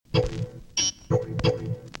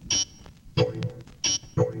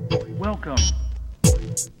Welcome.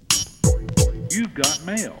 You've got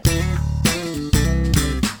mail.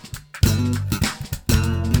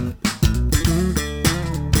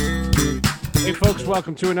 Hey folks,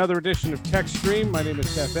 welcome to another edition of Tech Stream. My name is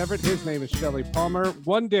Seth Everett. His name is Shelley Palmer.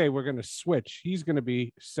 One day we're going to switch. He's going to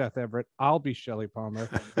be Seth Everett. I'll be Shelley Palmer.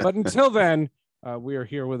 But until then, we are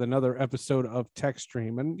here with another episode of Tech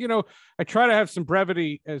Stream. And, you know, I try to have some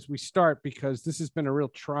brevity as we start because this has been a real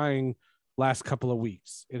trying last couple of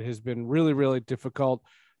weeks. It has been really, really difficult.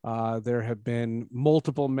 There have been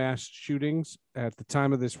multiple mass shootings at the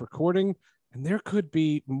time of this recording, and there could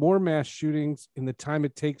be more mass shootings in the time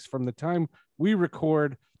it takes from the time we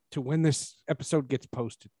record to when this episode gets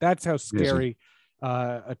posted. That's how scary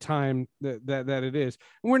a time that it is.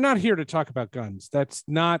 And we're not here to talk about guns. That's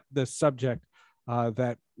not the subject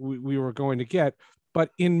that we were going to get.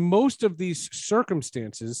 But in most of these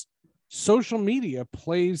circumstances, social media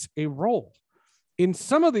plays a role. In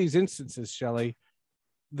some of these instances, Shelley,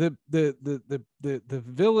 the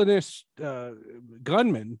villainous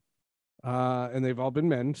gunmen, and they've all been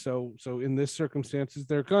men. So in this circumstances,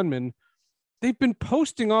 they're gunmen. They've been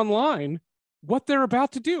posting online what they're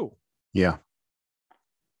about to do. Yeah.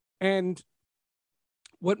 And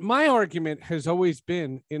what my argument has always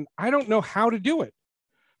been, and I don't know how to do it,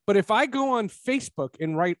 but if I go on Facebook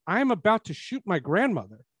and write, I'm about to shoot my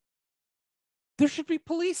grandmother, there should be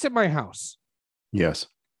police at my house. Yes,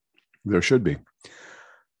 there should be.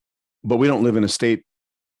 But we don't live in a state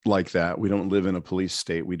like that. We don't live in a police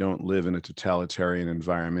state. We don't live in a totalitarian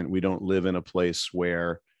environment. We don't live in a place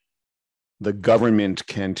where the government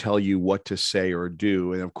can tell you what to say or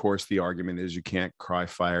do. And of course, the argument is you can't cry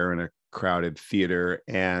fire in a crowded theater.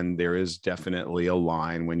 And there is definitely a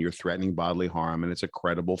line when you're threatening bodily harm and it's a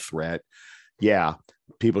credible threat. Yeah,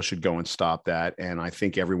 people should go and stop that. And I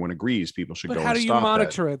think everyone agrees people should go and stop that. But how do you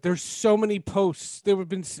monitor it? There's so many posts. There have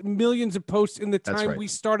been millions of posts in the time we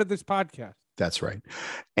started this podcast. That's right.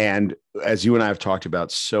 And as you and I have talked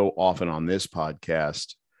about so often on this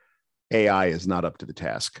podcast, AI is not up to the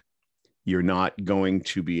task. You're not going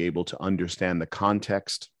to be able to understand the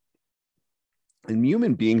context. And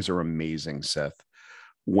human beings are amazing, Seth.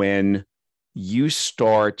 When you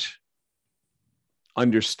start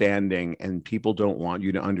understanding and people don't want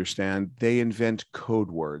you to understand, they invent code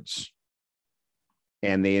words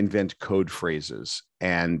and they invent code phrases.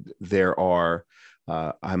 And there are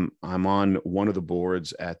I'm on one of the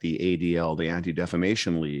boards at the ADL, the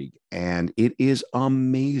Anti-Defamation League, and it is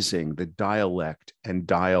amazing the dialect and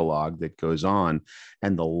dialogue that goes on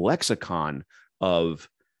and the lexicon of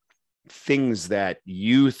things that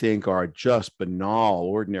you think are just banal,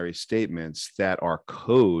 ordinary statements that are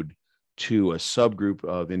code to a subgroup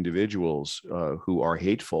of individuals who are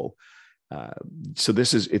hateful. So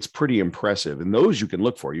it's pretty impressive. And those you can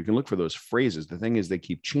look for. You can look for those phrases. The thing is, they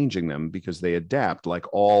keep changing them because they adapt. Like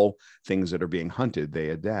all things that are being hunted, they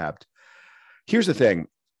adapt. Here's the thing.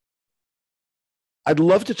 I'd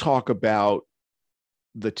love to talk about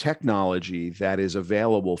the technology that is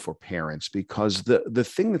available for parents, because the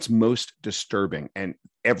thing that's most disturbing, and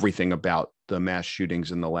everything about the mass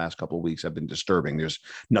shootings in the last couple of weeks have been disturbing. There's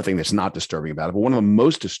nothing that's not disturbing about it. But one of the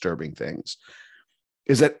most disturbing things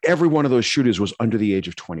is that every one of those shooters was under the age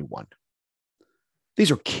of 21.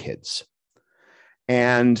 These are kids.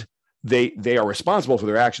 And they are responsible for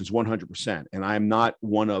their actions 100%. And I'm not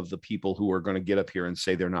one of the people who are going to get up here and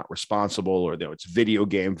say they're not responsible, or that it's video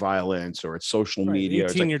game violence, or it's social media.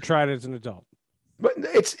 18, you're tried as an adult. But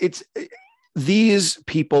these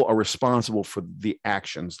people are responsible for the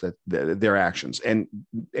actions their actions, and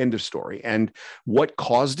end of story. And what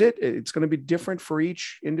caused it, it's going to be different for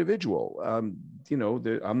each individual.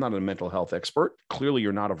 I'm not a mental health expert. Clearly,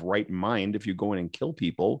 you're not of right mind if you go in and kill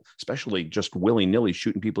people, especially just willy-nilly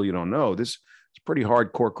shooting people you don't know. This is pretty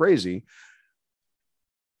hardcore crazy.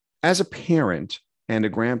 As a parent and a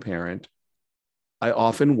grandparent, I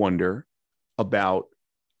often wonder about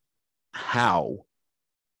how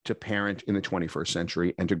to parent in the 21st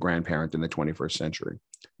century and to grandparent in the 21st century,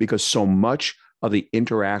 because so much of the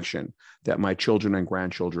interaction that my children and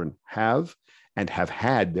grandchildren have and have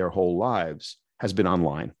had their whole lives has been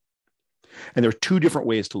online. And there are two different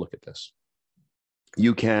ways to look at this.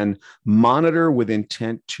 You can monitor with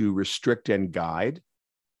intent to restrict and guide,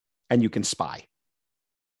 and you can spy.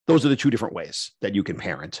 Those are the two different ways that you can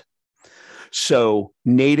parent. So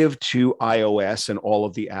native to iOS and all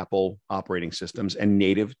of the Apple operating systems, and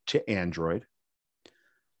native to Android,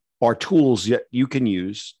 are tools that you can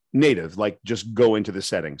use native, like just go into the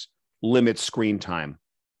settings, limit screen time.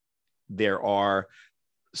 There are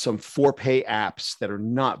some for-pay apps that are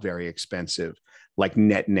not very expensive, like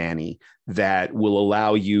Net Nanny, that will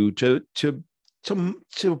allow you to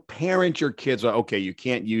to parent your kids. Okay, you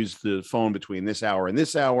can't use the phone between this hour and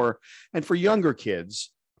this hour. And for younger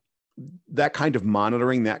kids, that kind of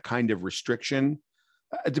monitoring, that kind of restriction,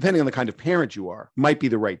 depending on the kind of parent you are, might be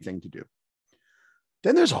the right thing to do.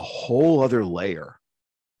 Then there's a whole other layer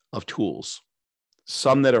of tools,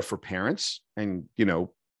 some that are for parents and,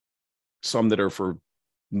 some that are for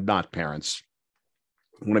not parents.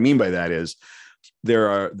 What I mean by that is there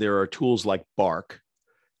are tools like Bark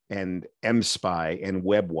and MSpy and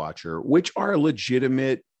WebWatcher, which are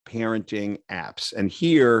legitimate parenting apps. And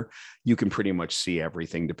here you can pretty much see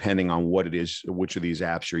everything depending on what it is, which of these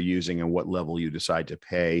apps you're using and what level you decide to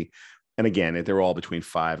pay. And again, they're all between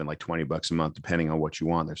 $5 and like $20 a month, depending on what you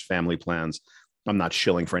want. There's family plans. I'm not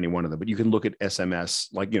shilling for any one of them, but you can look at SMS,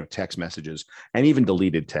 like, text messages and even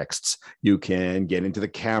deleted texts. You can get into the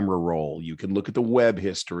camera roll. You can look at the web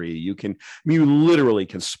history. You literally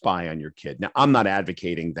can spy on your kid. Now, I'm not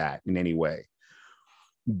advocating that in any way,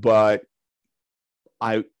 but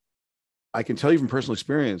I can tell you from personal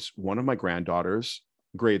experience, one of my granddaughters,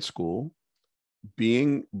 grade school,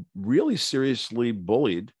 being really seriously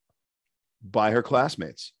bullied by her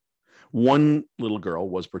classmates. One little girl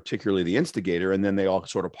was particularly the instigator, and then they all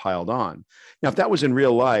sort of piled on. Now, if that was in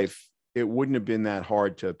real life, it wouldn't have been that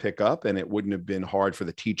hard to pick up, and it wouldn't have been hard for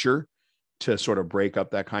the teacher to sort of break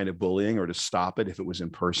up that kind of bullying or to stop it if it was in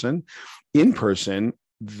person. In person,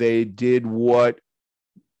 they did what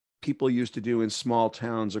people used to do in small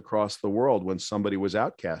towns across the world when somebody was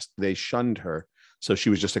outcast. They shunned her, so she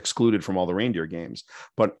was just excluded from all the reindeer games.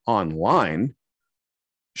 But online,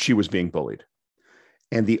 she was being bullied.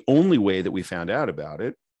 And the only way that we found out about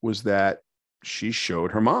it was that she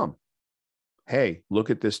showed her mom, hey, look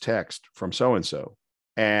at this text from so-and-so.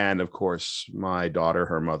 And of course, my daughter,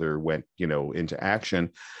 her mother went, into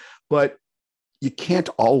action, but you can't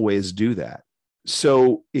always do that.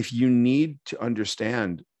 So if you need to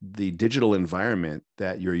understand the digital environment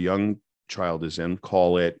that your young child is in,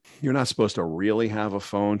 call it, you're not supposed to really have a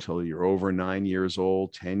phone till you're over 9 years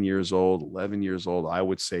old, 10 years old, 11 years old. I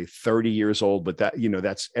would say 30 years old, but that,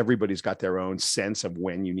 that's everybody's got their own sense of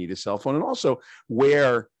when you need a cell phone and also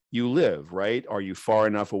where you live, right? Are you far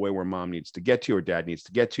enough away where mom needs to get to you or dad needs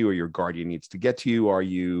to get to you or your guardian needs to get to you? Are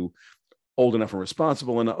you old enough and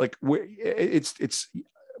responsible enough? Like it's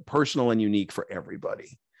personal and unique for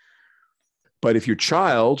everybody. But if your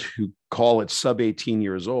child, who call it sub 18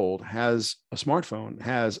 years old, has a smartphone,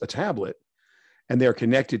 has a tablet, and they're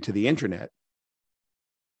connected to the internet,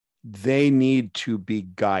 they need to be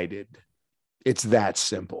guided. It's that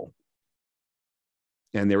simple.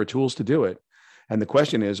 And there are tools to do it. And the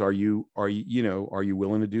question is, are you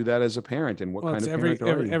willing to do that as a parent? And what kind of parent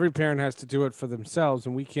are you? Every parent has to do it for themselves,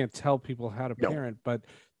 and we can't tell people how to parent. But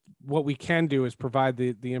what we can do is provide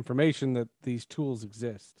the information that these tools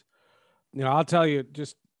exist. I'll tell you,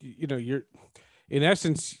 just, you're in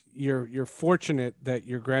essence, you're fortunate that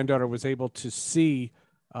your granddaughter was able to see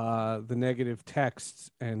the negative texts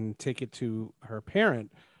and take it to her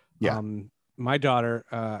parent. Yeah. My daughter,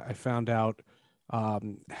 I found out,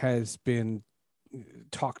 has been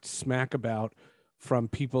talked smack about from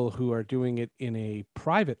people who are doing it in a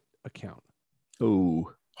private account.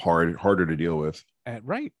 Oh, harder to deal with.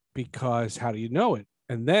 Right. Because how do you know it?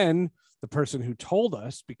 And then the person who told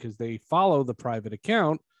us, because they follow the private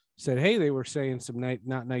account, said, hey, they were saying some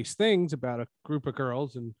not nice things about a group of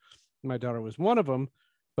girls, and my daughter was one of them.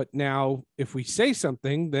 But now if we say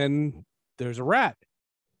something, then there's a rat.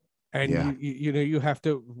 And you have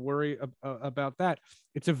to worry about that.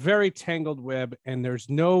 It's a very tangled web, and there's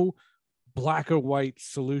no black or white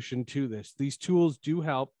solution to this. These tools do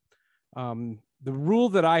help. The rule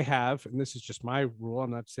that I have, and this is just my rule,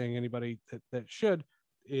 I'm not saying anybody that should,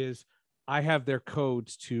 is I have their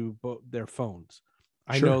codes to their phones.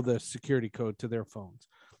 I know the security code to their phones.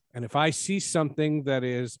 And if I see something that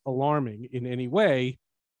is alarming in any way,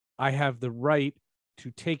 I have the right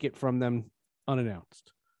to take it from them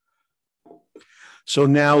unannounced. So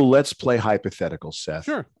now let's play hypothetical, Seth.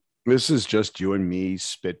 Sure. This is just you and me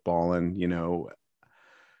spitballing,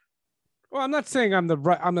 Well, I'm not saying I'm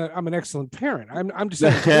an excellent parent. I'm just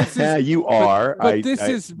saying this is, you are. But this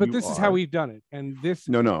is how we've done it. And this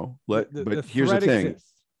but here's the thing.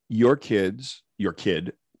 Exists. Your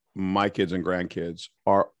kid, my kids and grandkids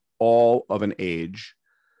are all of an age.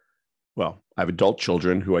 Well, I have adult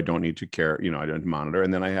children who I don't need to care, I don't monitor.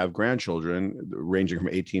 And then I have grandchildren ranging from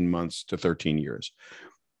 18 months to 13 years.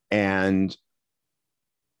 And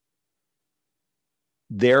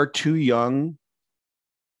they're too young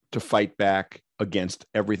to fight back against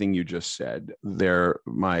everything you just said.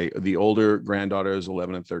 The older granddaughter is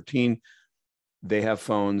 11 and 13. They have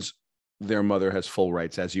phones. Their mother has full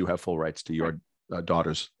rights, as you have full rights to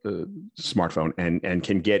daughter's smartphone and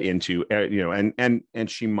can get into,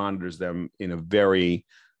 and she monitors them in a very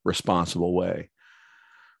responsible way.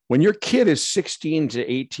 When your kid is 16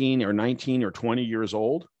 to 18 or 19 or 20 years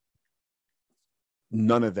old,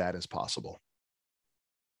 none of that is possible.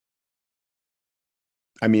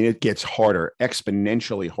 I mean, it gets harder,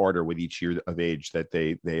 exponentially harder with each year of age that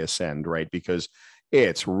they ascend, right? Because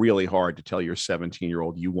it's really hard to tell your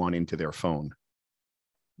 17-year-old you want into their phone.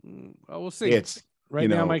 Well, we'll see. It's right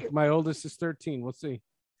now, my oldest is 13. We'll see.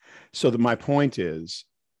 So my point is,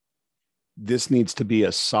 this needs to be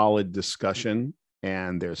a solid discussion,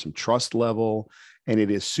 and there's some trust level, and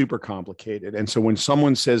it is super complicated. And so when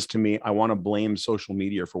someone says to me, I want to blame social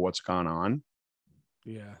media for what's gone on,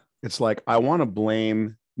 yeah, it's like, I want to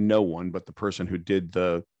blame no one but the person who did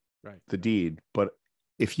the deed. But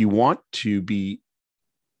if you want to be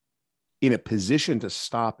in a position to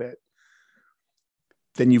stop it,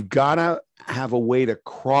 then you've got to have a way to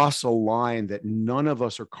cross a line that none of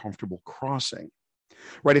us are comfortable crossing,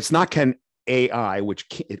 right? It's not can AI, which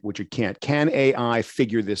it can't. Can AI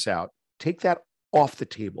figure this out? Take that off the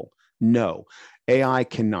table. No, AI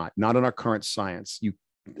cannot, not in our current science.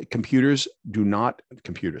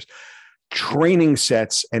 Training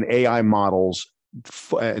sets and AI models,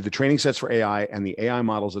 the training sets for AI and the AI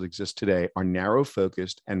models that exist today are narrow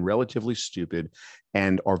focused and relatively stupid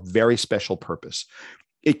and are very special purpose.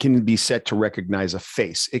 It can be set to recognize a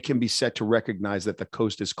face. It can be set to recognize that the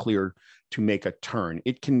coast is clear to make a turn.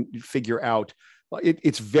 It can figure out,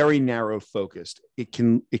 it's very narrow focused. It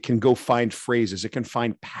can go find phrases. It can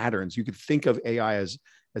find patterns. You could think of AI as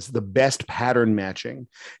the best pattern matching.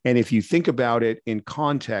 And if you think about it in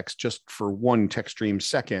context, just for one tech stream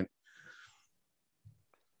second,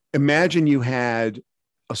 imagine you had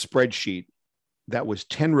a spreadsheet that was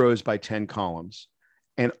 10 rows by 10 columns.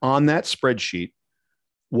 And on that spreadsheet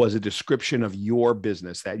was a description of your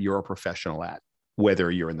business that you're a professional at, whether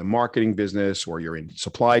you're in the marketing business or you're in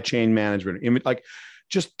supply chain management, like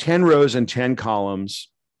just 10 rows and 10 columns.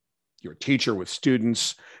 You're a teacher with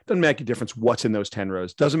students. Doesn't make a difference what's in those 10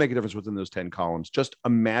 rows. Doesn't make a difference what's in those 10 columns. Just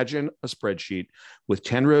imagine a spreadsheet with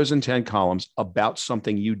 10 rows and 10 columns about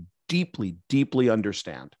something you deeply, deeply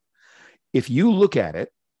understand. If you look at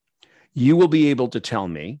it, you will be able to tell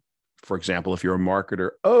me, for example, if you're a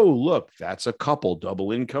marketer, oh, look, that's a couple,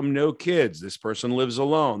 double income, no kids. This person lives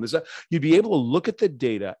alone. You'd be able to look at the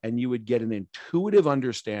data and you would get an intuitive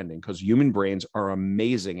understanding, because human brains are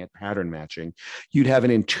amazing at pattern matching. You'd have an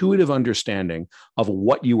intuitive understanding of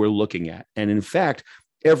what you were looking at. And in fact,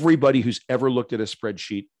 everybody who's ever looked at a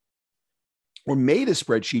spreadsheet or made a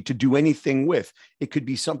spreadsheet to do anything with, it could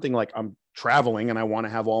be something like, I'm traveling and I want to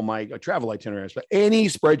have all my travel itineraries, but any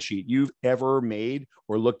spreadsheet you've ever made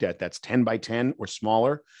or looked at that's 10 by 10 or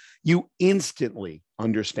smaller, you instantly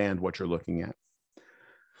understand what you're looking at.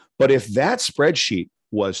 But if that spreadsheet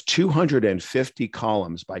was 250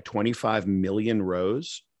 columns by 25 million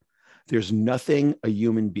rows, there's nothing a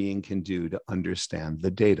human being can do to understand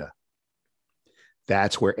the data.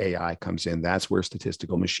 That's where AI comes in. That's where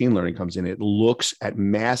statistical machine learning comes in. It looks at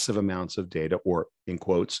massive amounts of data, or in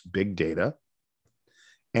quotes, big data,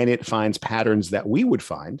 and it finds patterns that we would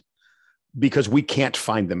find because we can't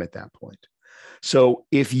find them at that point. So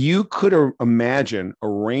if you could imagine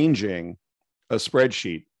arranging a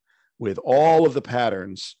spreadsheet with all of the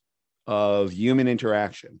patterns of human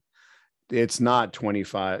interaction, it's not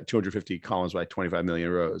 250 columns by 25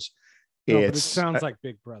 million rows. No, but it sounds like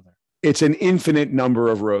Big Brother. It's an infinite number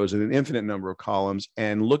of rows and an infinite number of columns,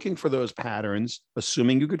 and looking for those patterns,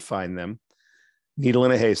 assuming you could find them, needle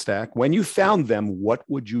in a haystack. When you found them, what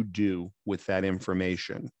would you do with that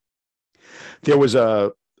information? There was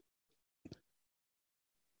a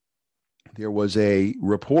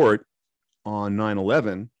report on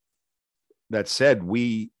 9/11 that said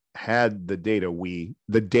we had the data,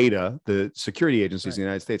 the security agencies in the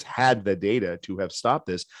United States had the data to have stopped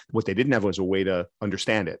this. What they didn't have was a way to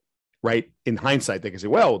understand it. Right? In hindsight, they can say,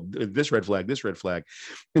 well, this red flag.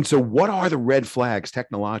 And so what are the red flags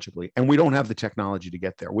technologically? And we don't have the technology to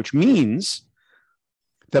get there, which means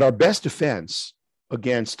that our best defense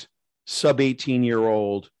against sub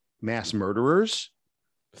 18-year-old mass murderers,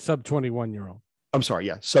 sub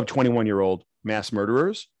 21-year-old mass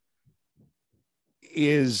murderers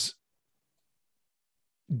is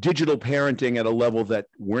digital parenting at a level that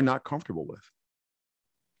we're not comfortable with.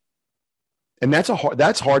 And that's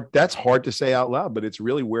hard to say out loud, but it's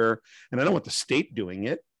really where, and I don't want the state doing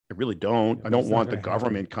it. I really don't. I don't want the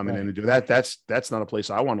government coming in and do that. That's not a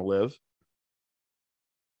place I want to live.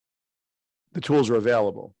 The tools are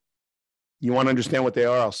available. You want to understand what they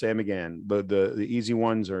are? I'll say them again. The easy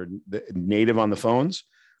ones are the native on the phones.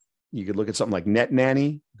 You could look at something like Net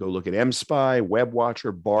Nanny, go look at MSpy,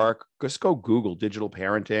 WebWatcher, Bark. Just go Google digital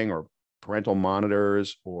parenting or parental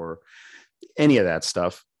monitors or any of that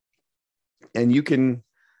stuff. And you can,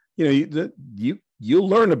 you'll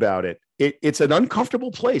learn about it. It's an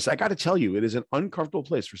uncomfortable place. I got to tell you, it is an uncomfortable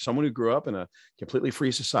place for someone who grew up in a completely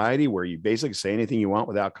free society where you basically say anything you want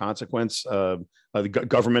without consequence, the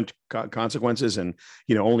government consequences, and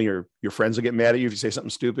only your friends will get mad at you if you say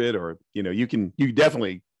something stupid, or you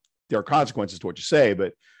definitely, there are consequences to what you say,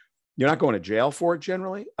 but you're not going to jail for it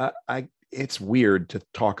generally. It's weird to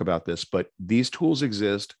talk about this, but these tools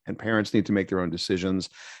exist and parents need to make their own decisions.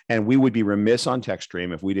 And we would be remiss on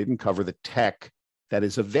TechStream if we didn't cover the tech that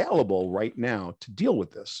is available right now to deal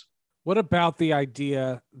with this. What about the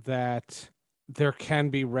idea that there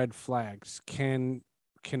can be red flags? Can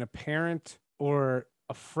a parent or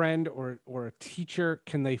a friend or a teacher,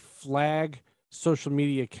 can they flag social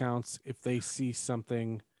media accounts if they see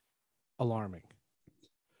something alarming?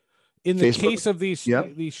 In the case of these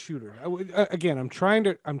shooters, again, I'm trying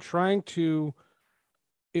to,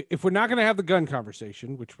 if we're not going to have the gun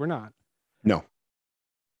conversation, which we're not, no,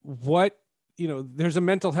 there's a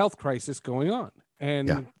mental health crisis going on,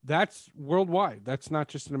 and that's worldwide. That's not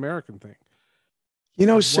just an American thing.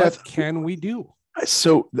 Seth, what can we do?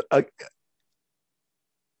 So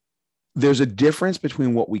there's a difference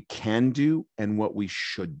between what we can do and what we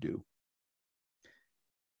should do.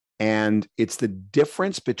 And it's the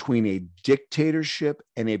difference between a dictatorship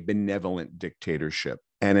and a benevolent dictatorship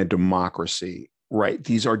and a democracy, right?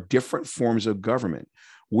 These are different forms of government.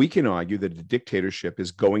 We can argue that a dictatorship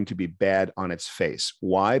is going to be bad on its face.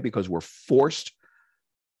 Why? Because we're forced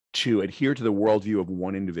to adhere to the worldview of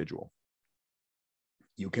one individual.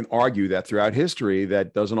 You can argue that throughout history,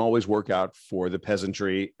 that doesn't always work out for the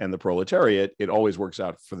peasantry and the proletariat. It always works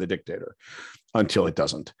out for the dictator until it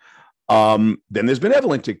doesn't. Then there's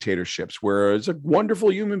benevolent dictatorships where it's a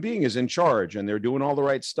wonderful human being is in charge and they're doing all the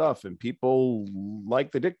right stuff and people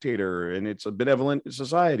like the dictator and it's a benevolent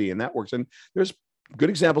society and that works. And there's good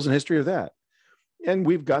examples in history of that. And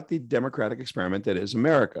we've got the democratic experiment that is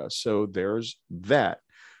America. So there's that.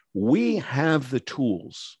 We have the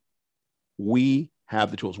tools. We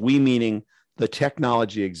meaning the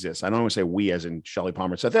technology exists. I don't want to say we as in Shelley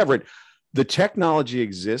Palmer, Seth Everett. The technology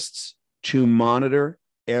exists to monitor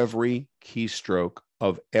every keystroke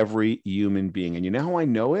of every human being. And you know how I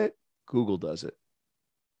know it? Google does it.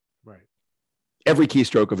 Right. Every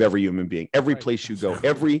keystroke of every human being, every place you go,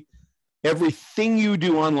 everything you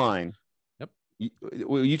do online. Yep.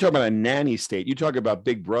 You talk about a nanny state. You talk about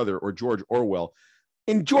Big Brother or George Orwell.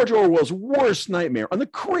 In George Orwell's worst nightmare, on the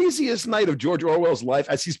craziest night of George Orwell's life,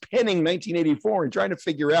 as he's penning 1984 and trying to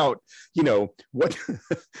figure out, what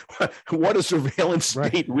a surveillance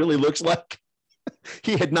state really looks like.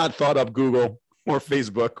 He had not thought up Google or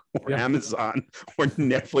Facebook or Amazon or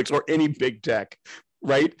Netflix or any big tech,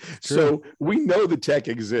 right? So we know the tech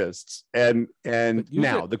exists. And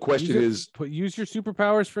now the question is... Use your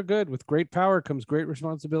superpowers for good. With great power comes great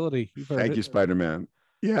responsibility. Thank you, Spider-Man.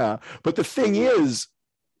 Yeah. But the thing is,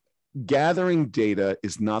 gathering data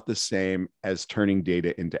is not the same as turning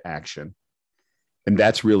data into action. And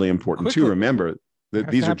that's really important to remember that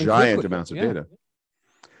these are giant amounts of data.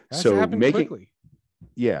 So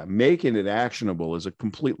making it actionable is a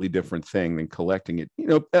completely different thing than collecting it.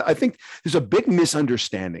 I think there's a big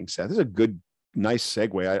misunderstanding, Seth. This is a good, nice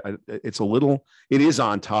segue. It is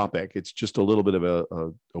on topic. It's just a little bit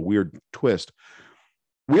of a weird twist.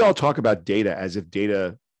 We all talk about data as if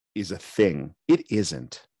data is a thing. It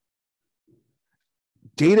isn't.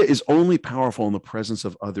 Data is only powerful in the presence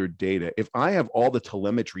of other data. If I have all the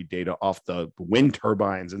telemetry data off the wind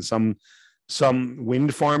turbines and some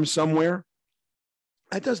wind farm somewhere,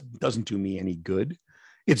 that doesn't do me any good.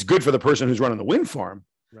 It's good for the person who's running the wind farm.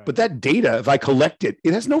 Right. But that data, if I collect it,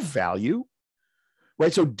 it has no value.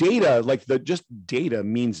 Right. So data, just data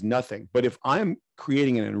means nothing. But if I'm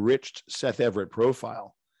creating an enriched Seth Everett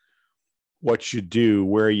profile, what you do,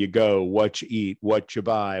 where you go, what you eat, what you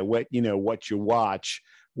buy, what you watch,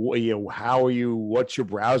 how are you, what's your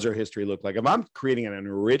browser history look like? If I'm creating an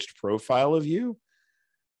enriched profile of you,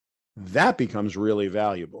 that becomes really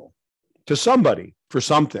valuable to somebody for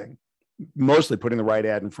something, mostly putting the right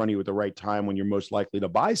ad in front of you at the right time when you're most likely to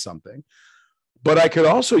buy something. But I could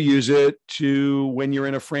also use it to, when you're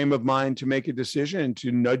in a frame of mind to make a decision,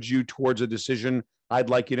 to nudge you towards a decision I'd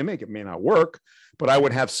like you to make. It may not work, but I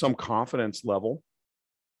would have some confidence level.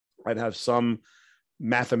 I'd have some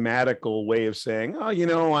mathematical way of saying,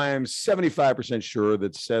 I'm 75% sure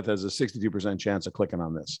that Seth has a 62% chance of clicking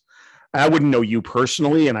on this. I wouldn't know you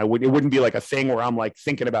personally, and it wouldn't be like a thing where I'm like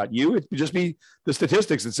thinking about you. It would just be the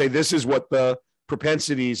statistics that say this is what the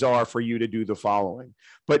propensities are for you to do the following.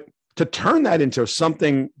 But to turn that into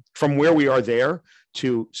something from where we are there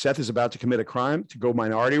to Seth is about to commit a crime, to go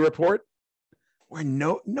Minority Report, where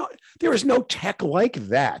there is no tech like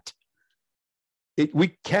that.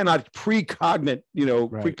 We cannot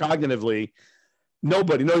precognitively,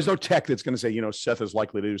 there's no tech that's going to say, Seth is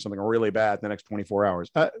likely to do something really bad in the next 24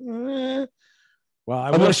 hours.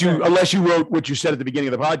 Well, unless you wrote what you said at the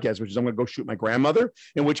beginning of the podcast, which is I'm going to go shoot my grandmother,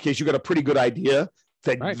 in which case you got a pretty good idea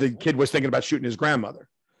that the kid was thinking about shooting his grandmother.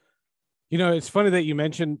 It's funny that you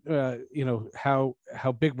mentioned, how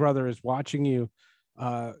Big Brother is watching you.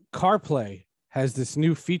 CarPlay has this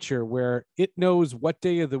new feature where it knows what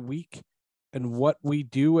day of the week and what we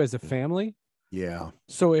do as a family. Yeah.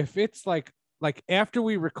 So if it's like after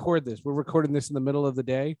we record this, we're recording this in the middle of the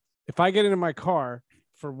day. If I get into my car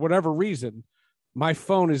for whatever reason, my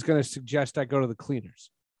phone is going to suggest I go to the cleaners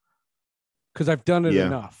because I've done it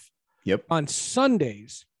enough. Yep. On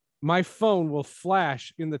Sundays, my phone will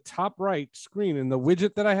flash in the top right screen, and the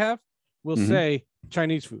widget that I have will say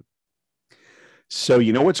Chinese food. So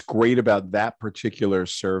what's great about that particular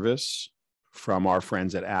service from our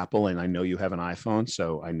friends at Apple, and I know you have an iPhone,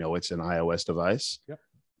 so I know it's an iOS device. Yep.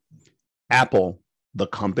 Apple, the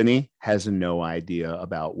company, has no idea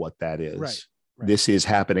about what that is. Right. This is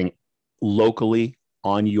happening locally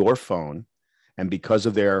on your phone, and because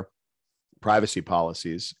of their privacy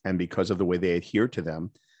policies and because of the way they adhere to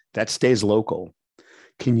them, that stays local.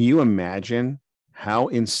 Can you imagine how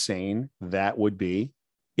insane that would be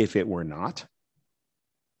if it were not?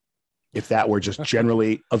 If that were just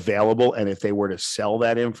generally available, and if they were to sell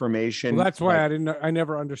that information. Well, that's why I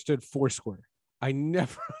never understood Foursquare. I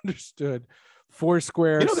never understood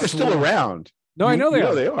Foursquare. They're still around. No, I know they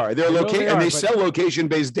are. They are. They're and they sell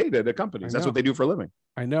location-based data to companies. That's what they do for a living.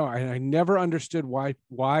 I know. I never understood why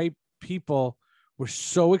people were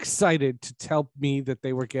so excited to tell me that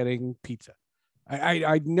they were getting pizza.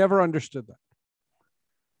 I never understood that.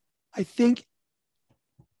 I think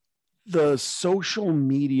the social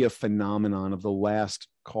media phenomenon of the last,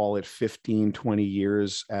 call it 15, 20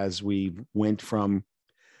 years, as we went from,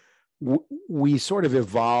 we sort of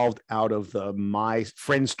evolved out of the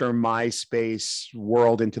Friendster, MySpace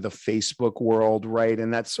world into the Facebook world, right?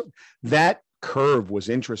 And that curve was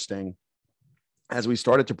interesting as we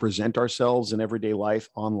started to present ourselves in everyday life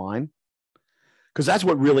online, because that's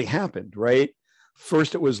what really happened, right?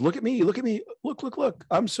 First, it was, look at me, look,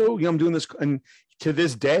 I'm doing this. And to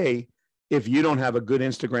this day, if you don't have a good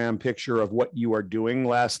Instagram picture of what you are doing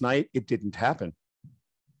last night, it didn't happen,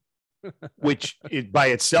 which by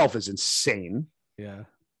itself is insane. Yeah.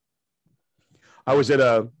 I was at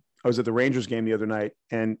the Rangers game the other night,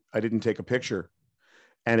 and I didn't take a picture.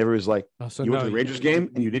 And everybody's like, you went to the Rangers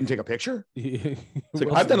game and you didn't take a picture? It's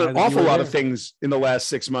like, I've done an awful lot of things in the last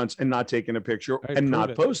 6 months and not taken a picture and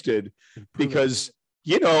not posted because,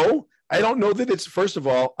 I don't know that it's, first of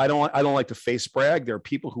all, I don't like to face brag. There are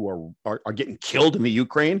people who are getting killed in the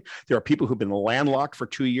Ukraine. There are people who've been landlocked for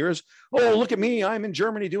 2 years. Oh, look at me. I'm in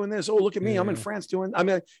Germany doing this. Oh, look at me. I'm in France doing,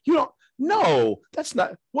 no, that's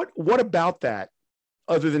not, what about that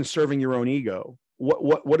other than serving your own ego?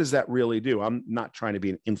 What does that really do? I'm not trying to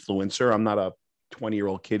be an influencer. I'm not a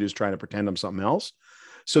 20-year-old kid who's trying to pretend I'm something else.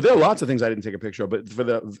 So there are lots of things I didn't take a picture of,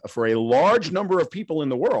 but for a large number of people in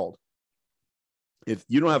the world, if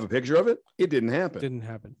you don't have a picture of it, it didn't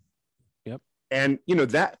happen. Yep. And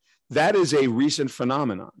that is a recent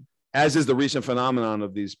phenomenon, as is the recent phenomenon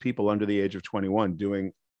of these people under the age of 21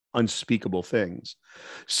 doing unspeakable things.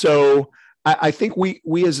 So I think we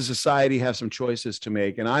as a society have some choices to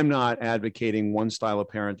make, and I'm not advocating one style of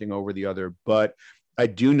parenting over the other, but I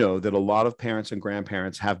do know that a lot of parents and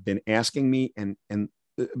grandparents have been asking me and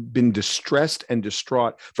been distressed and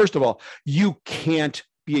distraught. First of all, you can't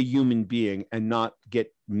be a human being and not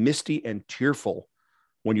get misty and tearful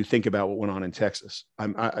when you think about what went on in Texas.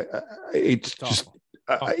 It's just,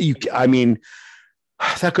 I mean,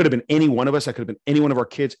 that could have been any one of us. That could have been any one of our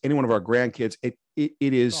kids, any one of our grandkids. It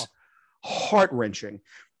is heart-wrenching.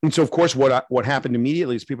 And so, of course, what happened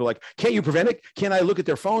immediately is people are like, can't you prevent it? Can I look at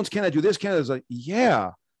their phones? Can I do this? Can I? It's like,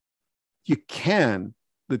 yeah, you can.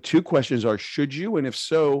 The two questions are, should you? And if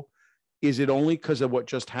so, is it only because of what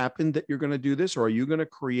just happened that you're going to do this? Or are you going to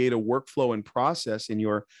create a workflow and process in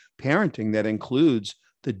your parenting that includes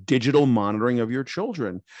the digital monitoring of your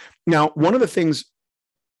children? Now, one of the things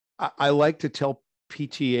I like to tell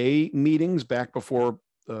PTA meetings back before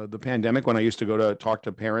the pandemic, when I used to go to talk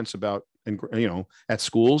to parents about, at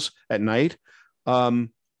schools at night, they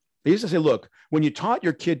used to say, look, when you taught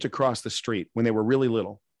your kid to cross the street when they were really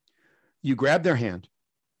little, you grabbed their hand.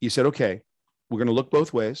 You said, okay, we're going to look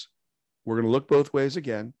both ways. We're going to look both ways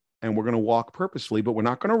again. and we're going to walk purposefully, but we're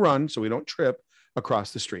not going to run so we don't trip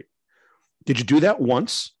across the street. Did you do that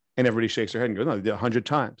once? And everybody shakes their head and goes, no, they did 100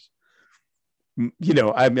 times. You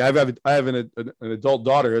know, I mean, I have an adult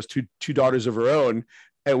daughter, has two daughters of her own,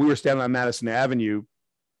 and we were standing on Madison Avenue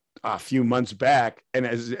a few months back, and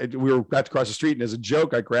as we were about to cross the street, and as a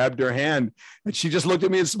joke, I grabbed her hand, and she just looked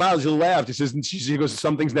at me and smiled. She laughed. She says, she goes,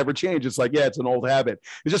 "Some things never change." It's like, yeah, it's an old habit.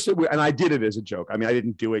 It's just, and I did it as a joke. I mean, I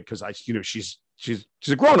didn't do it because she's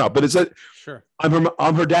a grown up, but it's a sure.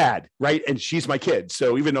 I'm her dad, right? And she's my kid.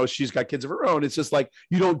 So even though she's got kids of her own, it's just like,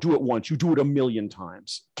 you don't do it once, you do it a million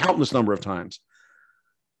times, countless number of times.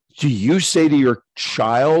 Do you say to your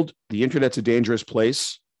child, the internet's a dangerous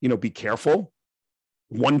place, be careful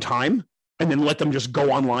one time, and then let them just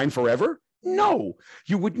go online forever? No,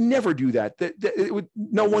 you would never do that.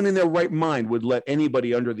 No one in their right mind would let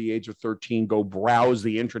anybody under the age of 13 go browse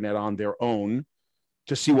the internet on their own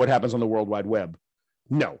to see what happens on the World Wide Web.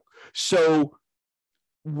 No. So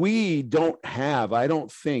I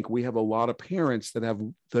don't think we have a lot of parents that have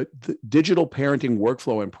the digital parenting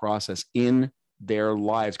workflow and process in their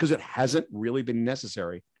lives because it hasn't really been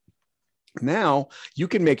necessary. Now you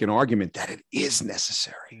can make an argument that it is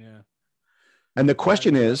necessary. Yeah. And the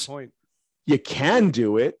question is, you can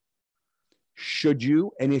do it. Should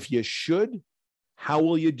you? And if you should, how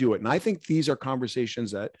will you do it? And I think these are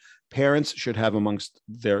conversations that parents should have amongst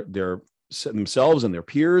their themselves and their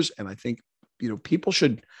peers. And I think,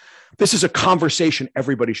 this is a conversation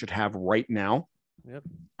everybody should have right now. Yep.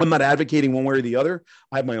 I'm not advocating one way or the other.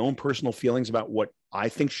 I have my own personal feelings about what I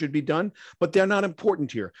think should be done, but they're not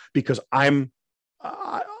important here because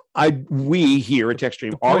we here at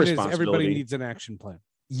TechStream are responsible. Everybody needs an action plan.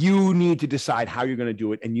 You need to decide how you're going to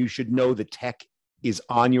do it, and you should know the tech is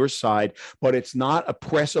on your side, but it's not a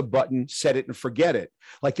press a button, set it and forget it.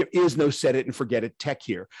 Like there is no set it and forget it tech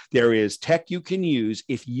here. There is tech you can use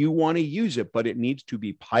if you want to use it, but it needs to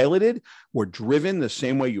be piloted or driven the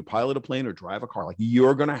same way you pilot a plane or drive a car. Like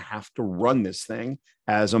you're going to have to run this thing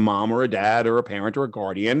as a mom or a dad or a parent or a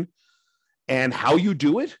guardian. And how you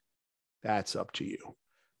do it, that's up to you.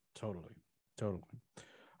 Totally.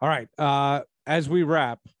 All right. As we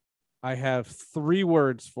wrap, I have 3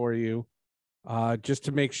 words for you. Just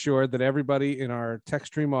to make sure that everybody in our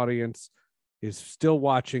TechStream audience is still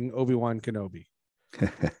watching Obi-Wan Kenobi.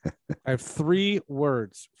 I have 3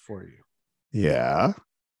 words for you. Yeah.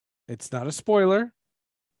 It's not a spoiler.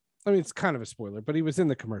 I mean, it's kind of a spoiler, but he was in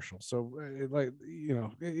the commercial. So a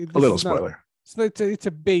little spoiler. It's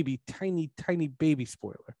a baby, tiny baby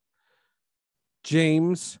spoiler.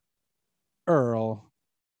 James Earl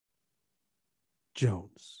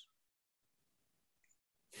Jones.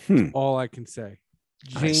 All I can say.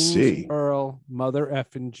 James Earl Mother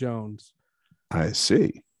Effin Jones. I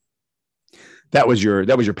see. That was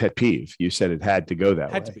your pet peeve. You said it had to go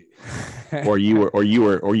that way. or you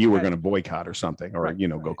were going to boycott or something, or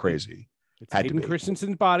go crazy. It's Hayden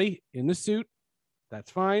Christensen's body in the suit. That's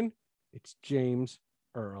fine. It's James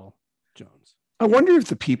Earl Jones. I wonder if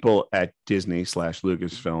the people at Disney /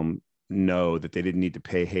 Lucasfilm know that they didn't need to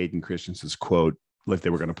pay Hayden Christensen's quote like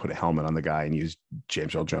they were going to put a helmet on the guy and use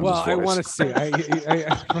James Earl Jones' voice. I want to see.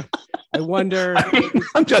 I wonder.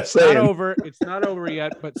 I'm just saying. It's not over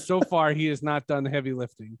yet, but so far he has not done the heavy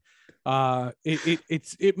lifting.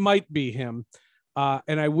 It might be him.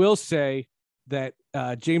 And I will say that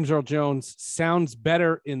James Earl Jones sounds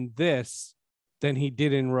better in this than he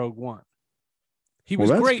did in Rogue One. He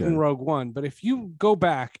was great in Rogue One, but if you go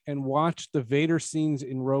back and watch the Vader scenes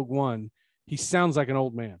in Rogue One, he sounds like an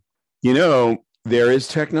old man. There is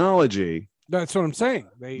technology. That's what I'm saying.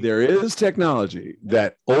 There is technology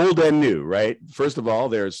that old and new, right? First of all,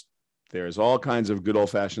 there's all kinds of good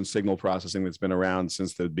old-fashioned signal processing that's been around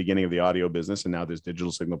since the beginning of the audio business, and now there's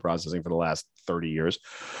digital signal processing for the last 30 years.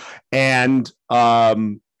 And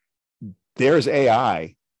there's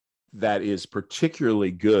AI that is particularly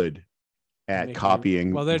good at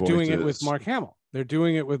copying. Well, they're doing it with Mark Hamill. They're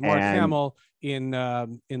doing it with Mark Hamill in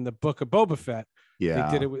the Book of Boba Fett.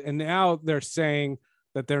 Yeah, they did it, and now they're saying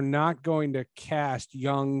that they're not going to cast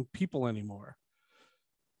young people anymore.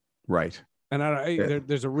 Right. And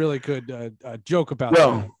there's a really good joke about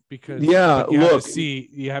that because you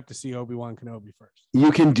have to see Obi-Wan Kenobi first.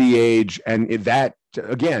 You can de-age, and that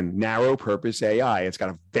again, narrow purpose AI. It's got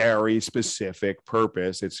a very specific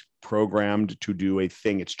purpose. It's programmed to do a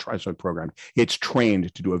thing. It's programmed. It's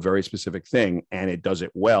trained to do a very specific thing, and it does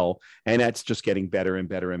it well. And that's just getting better and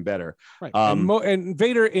better and better. Right. And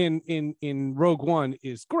Vader in Rogue One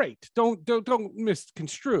is great. Don't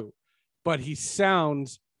misconstrue, but he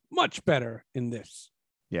sounds much better in this.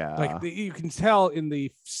 Yeah. Like you can tell in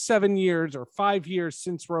the 7 years or 5 years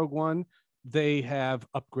since Rogue One, they have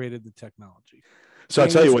upgraded the technology. So I'll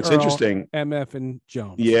tell you what's Earl, interesting. MF and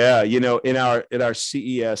Jones. Yeah, in our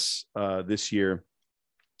CES this year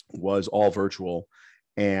was all virtual,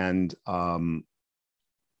 and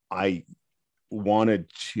I wanted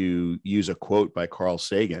to use a quote by Carl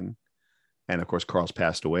Sagan, and of course Carl's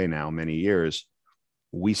passed away now many years.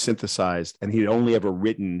 We synthesized, and he'd only ever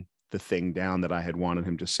written the thing down that I had wanted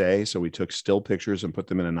him to say. So we took still pictures and put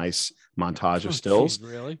them in a nice montage of stills, geez,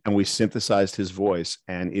 really? And we synthesized his voice,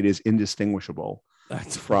 and it is indistinguishable.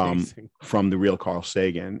 That's from the real Carl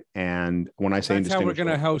Sagan. And when I say that's how we're going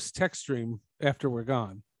to host Tech Stream after we're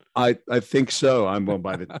gone. I think so. I'm going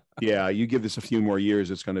by the you give this a few more years,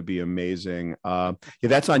 it's going to be amazing.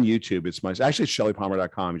 That's on YouTube. It's actually it's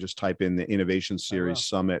ShellyPalmer.com. You just type in the Innovation Series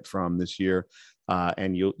Summit from this year,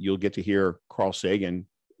 and you'll get to hear Carl Sagan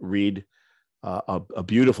read a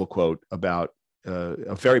beautiful quote about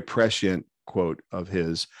a very prescient quote of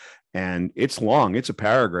his. And it's long. It's a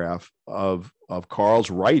paragraph of Carl's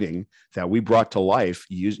writing that we brought to life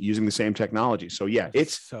using the same technology. So yeah,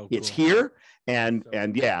 it's here, and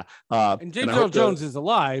James Earl Jones is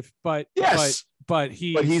alive, but yes, but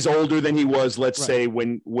he's older than he was. Let's say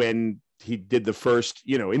when he did the first,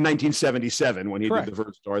 in 1977 when he did the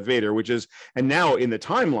first Darth Vader, and now in the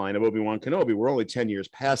timeline of Obi-Wan Kenobi, we're only 10 years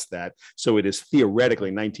past that. So it is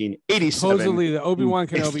theoretically 1987. Supposedly the Obi-Wan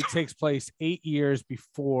Kenobi takes place 8 years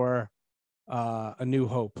before A New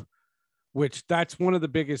Hope, which that's one of the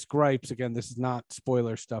biggest gripes. Again, this is not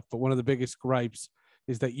spoiler stuff, but one of the biggest gripes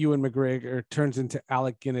is that Ewan McGregor turns into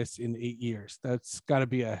Alec Guinness in 8 years. That's got to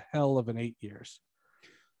be a hell of an 8 years.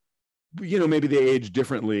 Maybe they age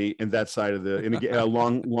differently in that side of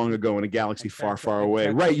long ago in a galaxy far away.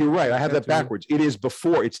 Right. You're right. I have that backwards. It is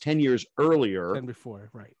before. It's 10 years earlier. 10 before.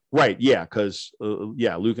 Right. Right. Yeah. Because Luke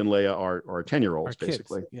and Leia are 10-year-olds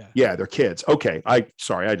basically. Kids. Yeah. They're kids. Okay. I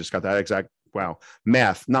just got that exact. Wow.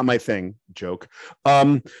 Math, not my thing. Joke.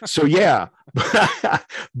 So yeah,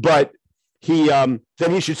 but he then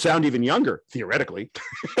he should sound even younger theoretically.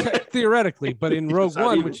 Theoretically, but in Rogue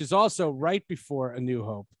One, which is also right before A New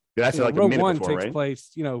Hope. That's like Rogue a minute One before, takes right?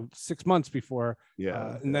 place, 6 months before.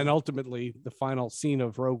 Yeah. And then ultimately the final scene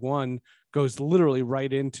of Rogue One goes literally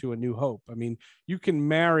right into A New Hope. I mean, you can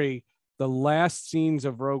marry the last scenes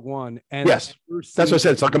of Rogue One and yes, that's what I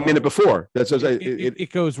said. It's like a minute before. That's what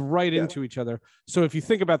it goes right into each other. So if you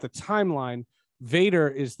think about the timeline, Vader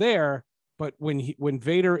is there, but when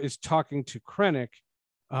Vader is talking to Krennic,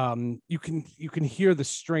 you can hear the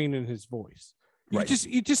strain in his voice.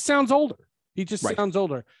 He just sounds older. He just sounds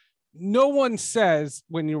older. No one says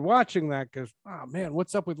when you're watching that goes, oh man,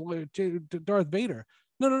 what's up with Darth Vader?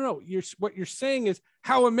 No. What you're saying is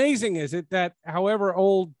how amazing is it that however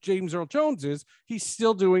old James Earl Jones is, he's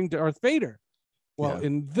still doing Darth Vader. Well,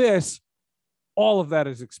 in this, all of that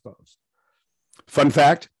is exposed. Fun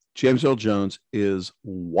fact, James Earl Jones is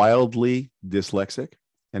wildly dyslexic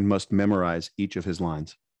and must memorize each of his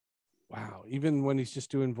lines. Wow. Even when he's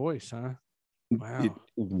just doing voice, huh? Wow.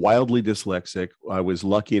 Wildly dyslexic. I was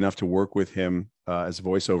lucky enough to work with him as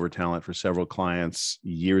voiceover talent for several clients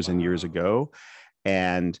years and years ago.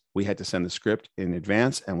 And we had to send the script in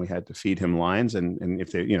advance and we had to feed him lines. And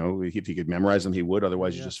if they, if he could memorize them, he would.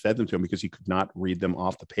 Otherwise, you just fed them to him because he could not read them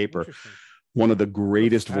off the paper. One of the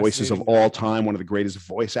greatest voices of all time, one of the greatest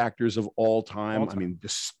voice actors of all time. I mean,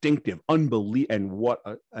 distinctive, unbelievable,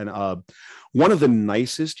 and one of the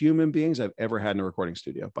nicest human beings I've ever had in a recording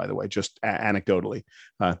studio, by the way, just anecdotally.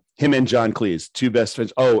 Him and John Cleese, two best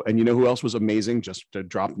friends. Oh, and you know who else was amazing? Just to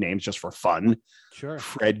drop names just for fun. Sure.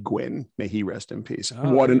 Fred Gwynn, may he rest in peace.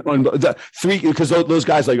 What an because those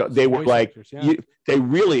guys, like they were like actors, they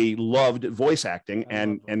really loved voice acting,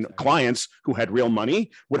 and clients who had real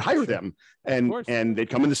money would hire them, and they'd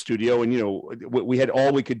come in the studio, and we had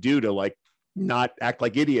all we could do to like not act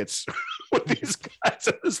like idiots with these guys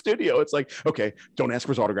in the studio. It's like, okay, don't ask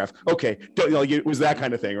for his autograph. Okay, it was that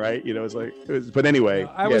kind of thing, right? But anyway,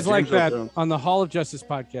 I was like that on the Hall of Justice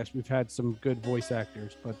podcast. We've had some good voice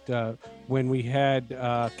actors, but when we had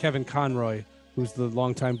Kevin Conroy, who's the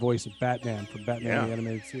longtime voice of Batman from Batman the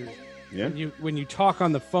Animated Series, when you talk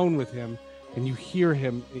on the phone with him and you hear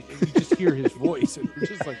him, you just hear his voice, and you're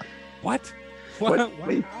just like, what?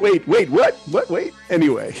 Wait, what? Wait.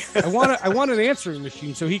 Anyway, I want an answering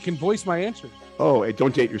machine so he can voice my answers. Oh, hey,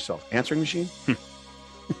 don't date yourself. Answering machine.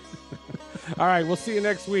 All right, we'll see you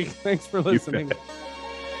next week. Thanks for listening.